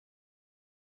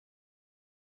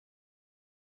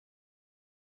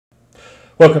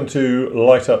Welcome to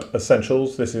LightUp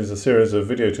Essentials. This is a series of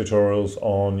video tutorials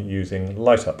on using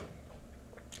LightUp.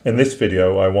 In this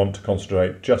video I want to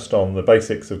concentrate just on the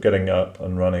basics of getting up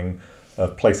and running,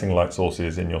 placing light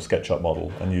sources in your SketchUp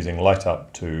model and using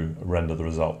LightUp to render the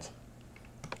result.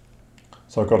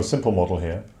 So I've got a simple model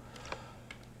here.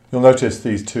 You'll notice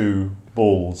these two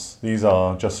balls. These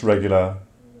are just regular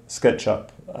SketchUp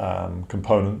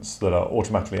components that are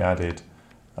automatically added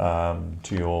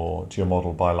to your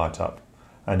model by LightUp.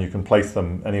 And you can place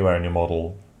them anywhere in your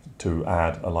model to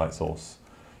add a light source.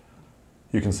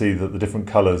 You can see that the different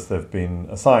colours they've been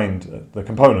assigned, the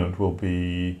component will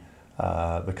be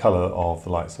the colour of the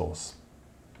light source.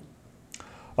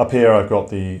 Up here I've got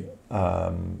the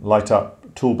LightUp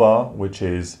toolbar, which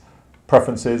is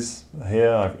preferences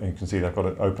here. You can see that I've got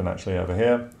it open actually over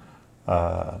here.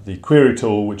 The query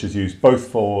tool, which is used both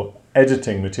for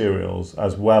editing materials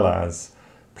as well as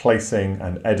placing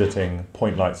and editing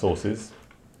point light sources.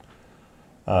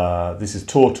 This is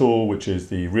tool, which is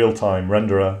the real-time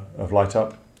renderer of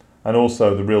LightUp, and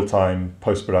also the real-time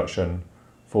post-production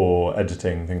for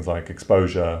editing things like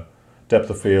exposure, depth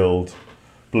of field,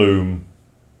 bloom,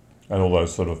 and all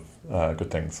those sort of good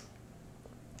things.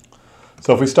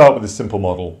 So if we start with this simple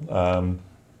model,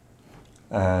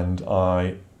 and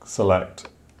I select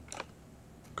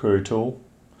query tool,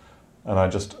 and I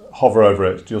just hover over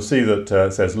it, you'll see that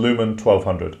it says lumen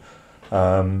 1200.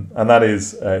 And that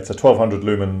is, it's a 1200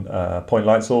 lumen point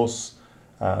light source,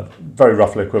 very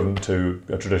roughly equivalent to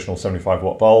a traditional 75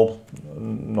 watt bulb,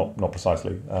 not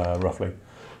precisely, roughly.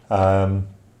 And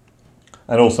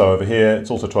also over here,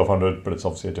 it's also 1200, but it's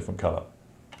obviously a different color.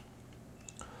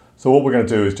 So what we're going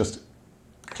to do is just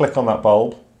click on that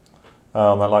bulb,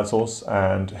 on that light source,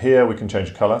 and here we can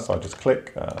change the color. So I just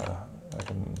click, I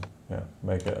can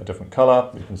make it a different color.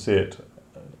 You can see it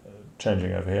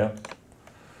changing over here.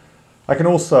 I can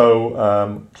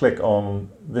also click on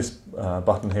this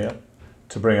button here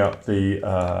to bring up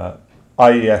the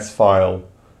IES file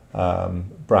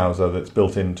browser that's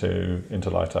built into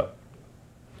LightUp.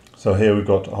 So here we've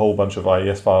got a whole bunch of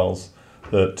IES files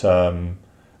that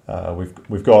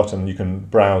we've got, and you can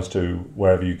browse to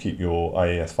wherever you keep your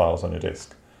IES files on your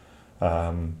disk.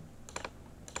 So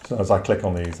as I click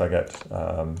on these, I get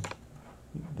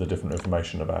the different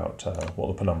information about what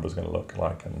the penumbra is going to look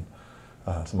like and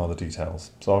some other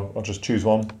details. So I'll just choose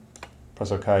one,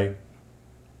 press OK.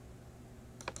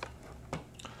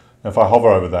 Now if I hover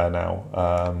over there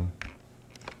now,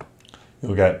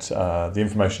 you'll get the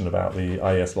information about the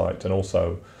IES light and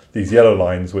also these yellow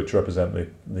lines which represent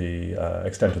the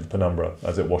extent of the penumbra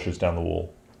as it washes down the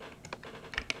wall.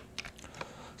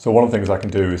 So one of the things I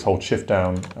can do is hold Shift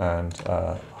down and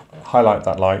highlight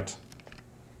that light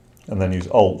and then use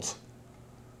Alt. So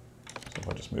if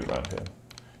I just move around here.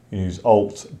 You use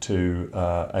Alt to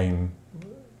aim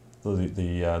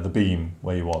the beam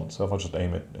where you want. So if I just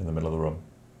aim it in the middle of the room.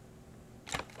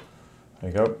 There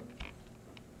you go.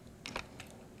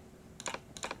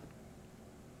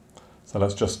 So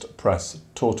let's just press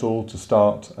Tool to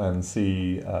start and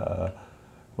see where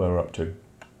we're up to.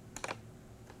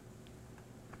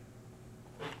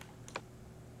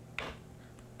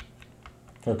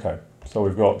 Okay, so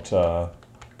we've got a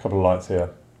couple of lights here.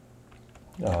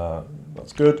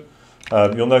 That's good.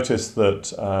 You'll notice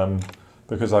that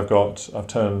because I've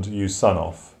turned use sun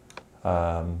off,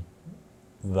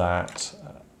 that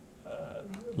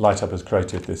LightUp has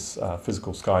created this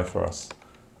physical sky for us,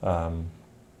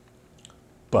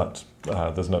 but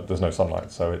there's no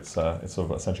sunlight, so it's sort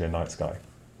of essentially a night sky.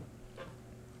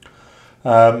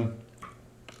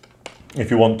 If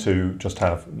you want to just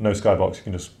have no skybox, you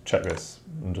can just check this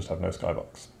and just have no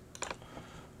skybox.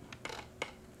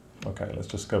 Okay, let's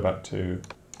just go back to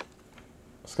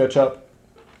SketchUp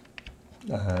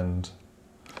and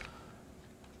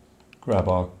grab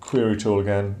our query tool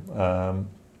again. Now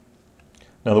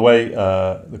the way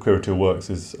the query tool works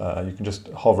is you can just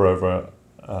hover over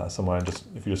somewhere and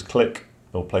if you just click,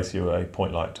 it'll place you a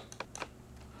point light.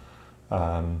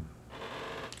 And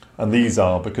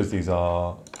because these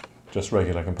are just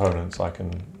regular components, I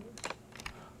can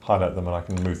highlight them and I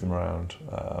can move them around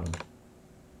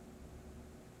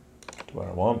where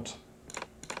I want.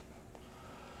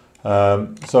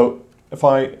 So if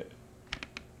I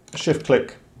shift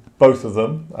click both of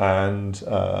them and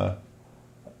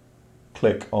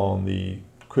click on the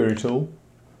query tool,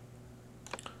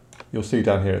 you'll see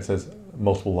down here it says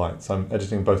multiple lights. I'm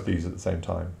editing both these at the same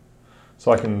time.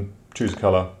 So I can choose a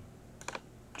color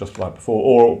just like before,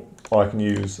 or I can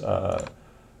use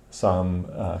some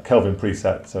Kelvin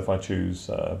preset. So if I choose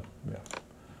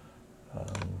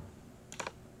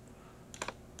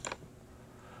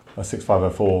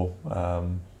 6504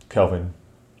 Kelvin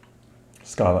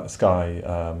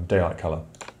sky daylight color.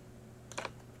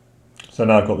 So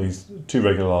now I've got these two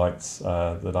regular lights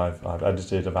that I've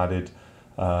edited, I've added.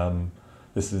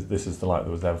 This is the light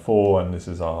that was there before, and this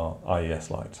is our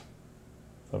IES light.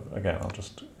 So again, I'll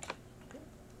just...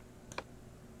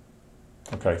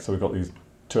 Okay, so we've got these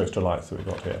two extra lights that we've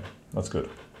got here. That's good.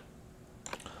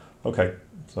 Okay,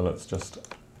 so let's just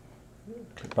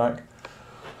click back.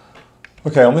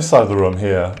 Okay, on this side of the room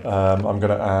here, I'm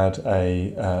going to add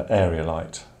a area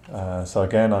light. So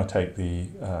again, I take the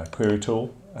query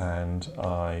tool and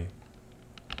I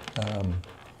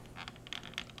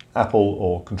Apple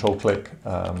or control click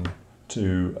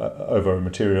over a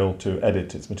material to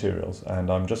edit its materials, and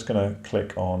I'm just going to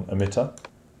click on emitter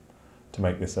to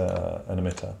make this an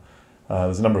emitter.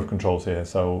 There's a number of controls here,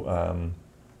 so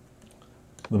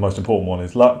the most important one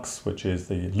is lux, which is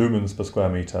the lumens per square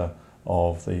meter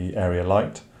of the area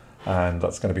light, and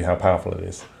that's going to be how powerful it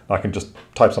is. I can just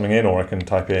type something in, or I can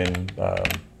type in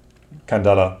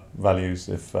candela values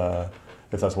if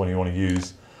that's what you want to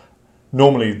use.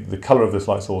 Normally the color of this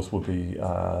light source would be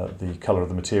the color of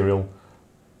the material,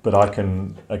 but I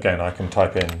can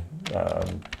type in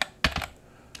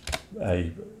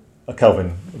a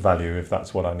Kelvin value if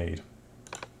that's what I need.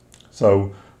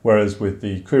 So whereas with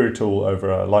the query tool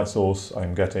over a light source,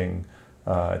 I'm getting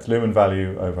its lumen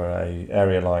value. Over a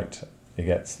area light, it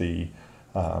gets the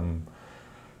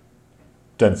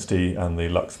density and the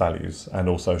lux values, and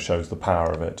also shows the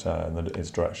power of it and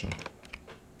its direction.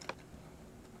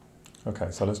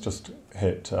 Okay, so let's just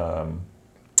hit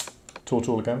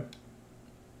tool again.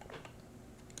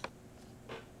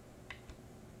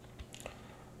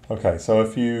 Okay, so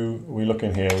if we look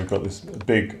in here, we've got this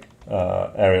big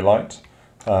area light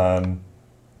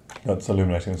that's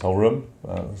illuminating this whole room.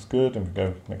 That's good, and we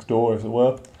go next door, as it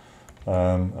were.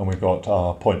 And we've got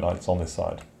our point lights on this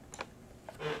side.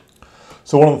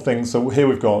 So one of the things, so here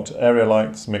we've got area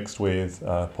lights mixed with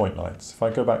point lights. If I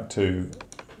go back to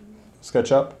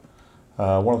SketchUp,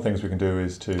 one of the things we can do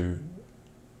is to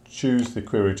choose the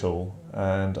query tool,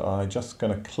 and I'm just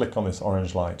going to click on this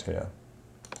orange light here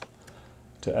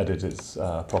to edit its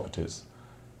properties.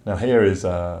 Now here is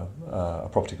a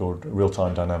property called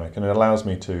real-time dynamic, and it allows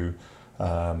me to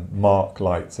mark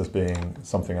lights as being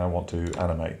something I want to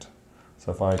animate.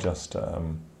 So if I just,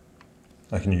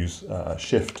 I can use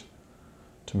shift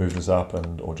to move this up,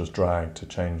 or just drag to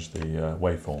change the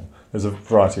waveform. There's a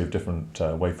variety of different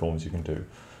waveforms you can do.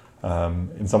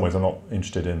 In some ways I'm not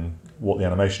interested in what the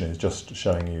animation is, just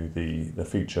showing you the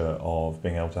feature of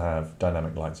being able to have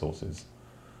dynamic light sources.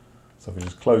 So if we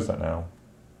just close that now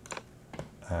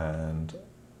and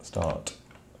start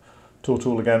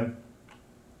tool again,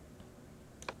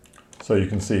 so you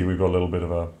can see we've got a little bit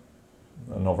of a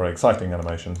not very exciting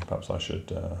animation. Perhaps I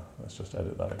should, let's just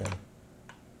edit that again.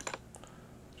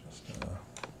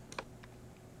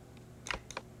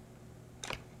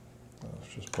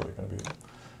 It's just probably going to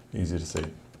be easier to see.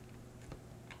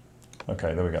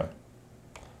 Okay, there we go.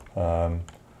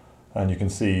 And you can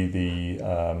see the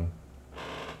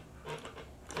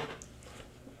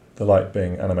light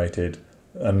being animated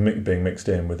and being mixed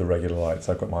in with the regular lights.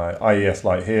 I've got my IES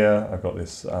light here, I've got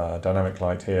this dynamic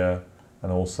light here,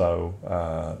 and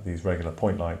also these regular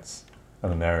point lights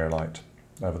and an area light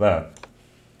over there.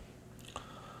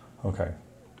 Okay.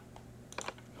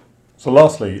 So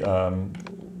lastly,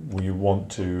 we want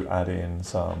to add in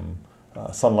some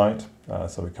sunlight.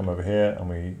 So we come over here and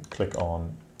we click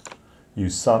on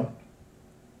Use Sun.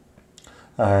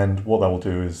 And what that will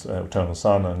do is turn on the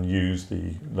sun and use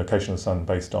the location of the sun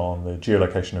based on the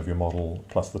geolocation of your model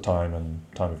plus the time and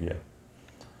time of year.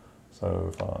 So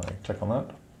if I click on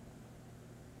that.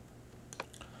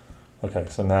 Okay,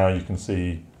 so now you can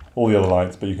see all the other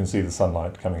lights, but you can see the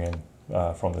sunlight coming in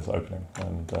from this opening.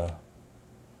 And the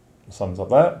sun's up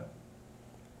there.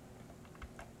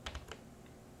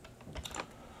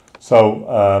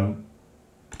 So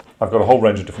I've got a whole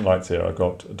range of different lights here. I've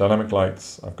got dynamic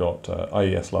lights, I've got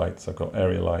IES lights, I've got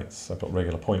area lights, I've got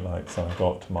regular point lights, and I've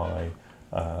got my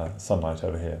sunlight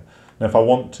over here. Now if I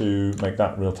want to make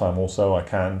that real time also, I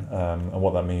can, and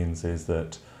what that means is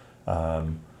that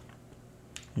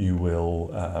you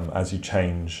will, as you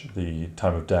change the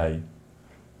time of day,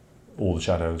 all the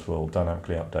shadows will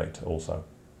dynamically update also.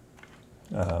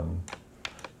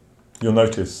 You'll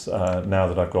notice now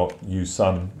that I've got Use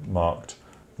Sun marked,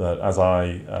 that as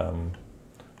I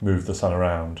move the sun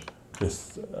around,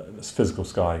 this physical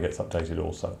sky gets updated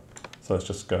also. So let's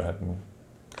just go ahead and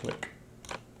click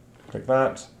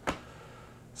that.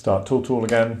 Start tool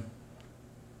again.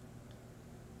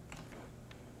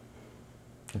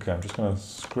 Okay, I'm just going to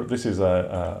scrub. This is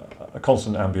a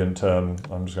constant ambient term.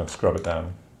 I'm just going to scrub it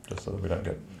down just so that we don't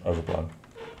get overblown.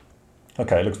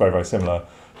 Okay, it looks very, very similar.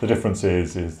 The difference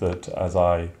is that as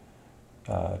I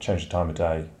change the time of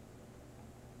day,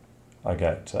 I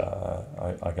get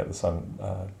the sun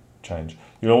change.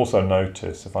 You'll also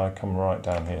notice if I come right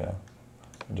down here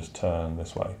and just turn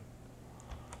this way,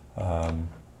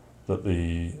 that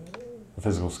the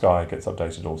physical sky gets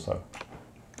updated also.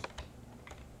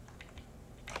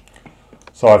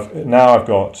 So I've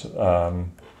got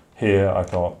here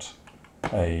I've got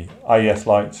a IES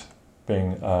light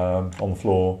being on the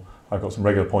floor. I've got some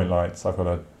regular point lights. I've got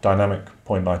a dynamic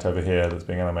point light over here that's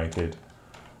being animated.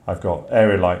 I've got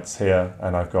area lights here,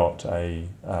 and I've got a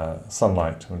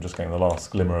sunlight. I'm just getting the last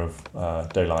glimmer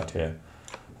of daylight here.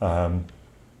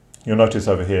 You'll notice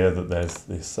over here that there's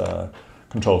this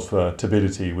controls for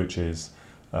turbidity, which is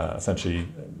essentially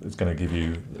it's going to give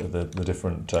you the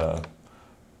different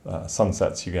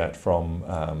sunsets you get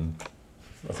from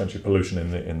essentially pollution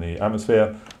in the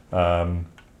atmosphere.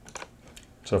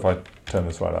 So if I turn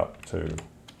this right up to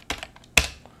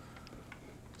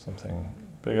something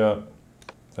bigger,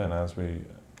 then as we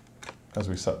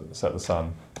set the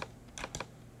sun,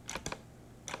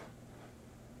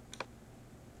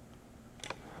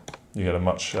 you get a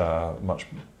much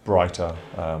brighter.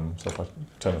 So if I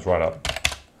turn this right up,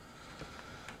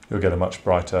 you'll get a much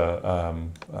brighter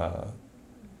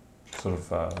sort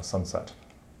of sunset.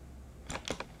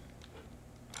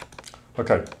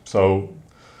 Okay, so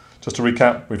just to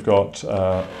recap, we've got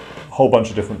a whole bunch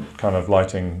of different kind of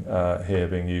lighting here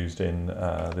being used in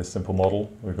this simple model.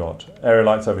 We've got area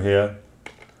lights over here.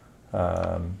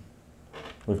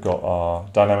 We've got our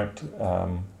dynamic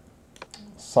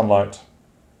sunlight,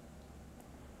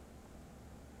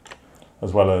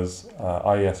 as well as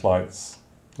IES lights,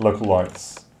 local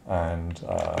lights, and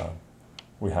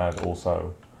we had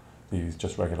also these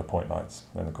just regular point lights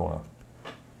in the corner.